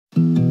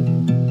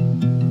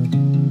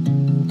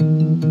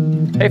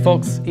Hey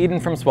folks, Eden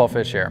from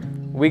Swellfish here.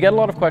 We get a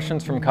lot of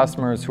questions from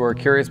customers who are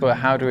curious about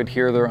how to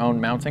adhere their own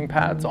mounting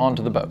pads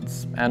onto the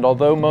boats. And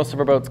although most of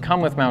our boats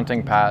come with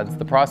mounting pads,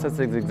 the process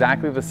is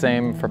exactly the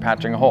same for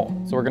patching a hole.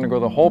 So we're going to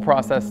go the whole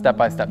process step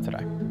by step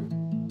today.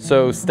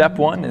 So step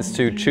 1 is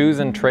to choose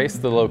and trace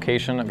the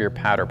location of your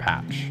pad or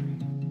patch.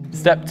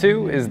 Step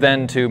 2 is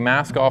then to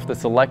mask off the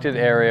selected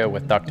area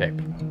with duct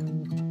tape.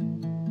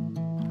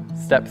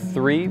 Step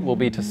 3 will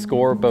be to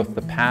score both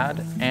the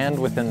pad and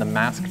within the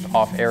masked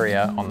off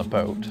area on the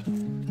boat.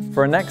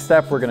 For our next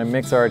step, we're going to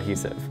mix our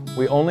adhesive.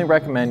 We only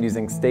recommend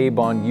using Stay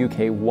Bond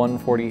UK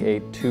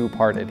 148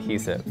 2-part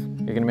adhesive.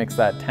 You're going to mix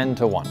that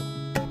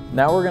 10:1.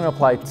 Now we're going to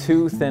apply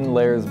 2 thin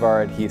layers of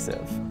our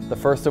adhesive. The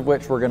first of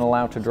which we're going to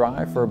allow to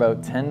dry for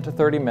about 10 to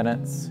 30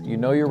 minutes. You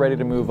know you're ready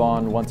to move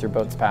on once your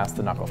boat's passed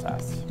the knuckle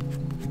test.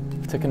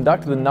 To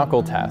conduct the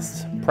knuckle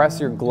test,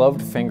 press your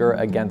gloved finger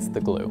against the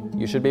glue.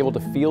 You should be able to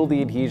feel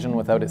the adhesion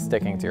without it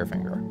sticking to your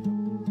finger.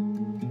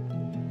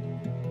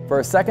 For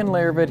a second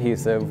layer of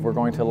adhesive, we're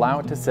going to allow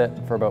it to sit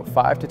for about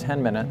 5 to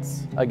 10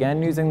 minutes,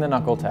 again using the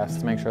knuckle test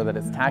to make sure that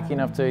it's tacky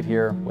enough to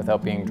adhere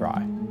without being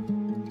dry.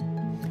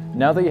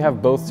 Now that you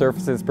have both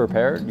surfaces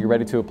prepared, you're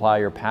ready to apply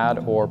your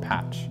pad or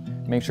patch.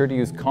 Make sure to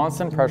use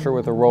constant pressure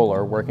with a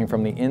roller working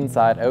from the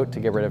inside out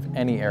to get rid of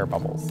any air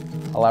bubbles.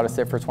 Allow to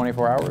sit for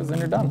 24 hours and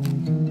you're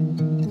done.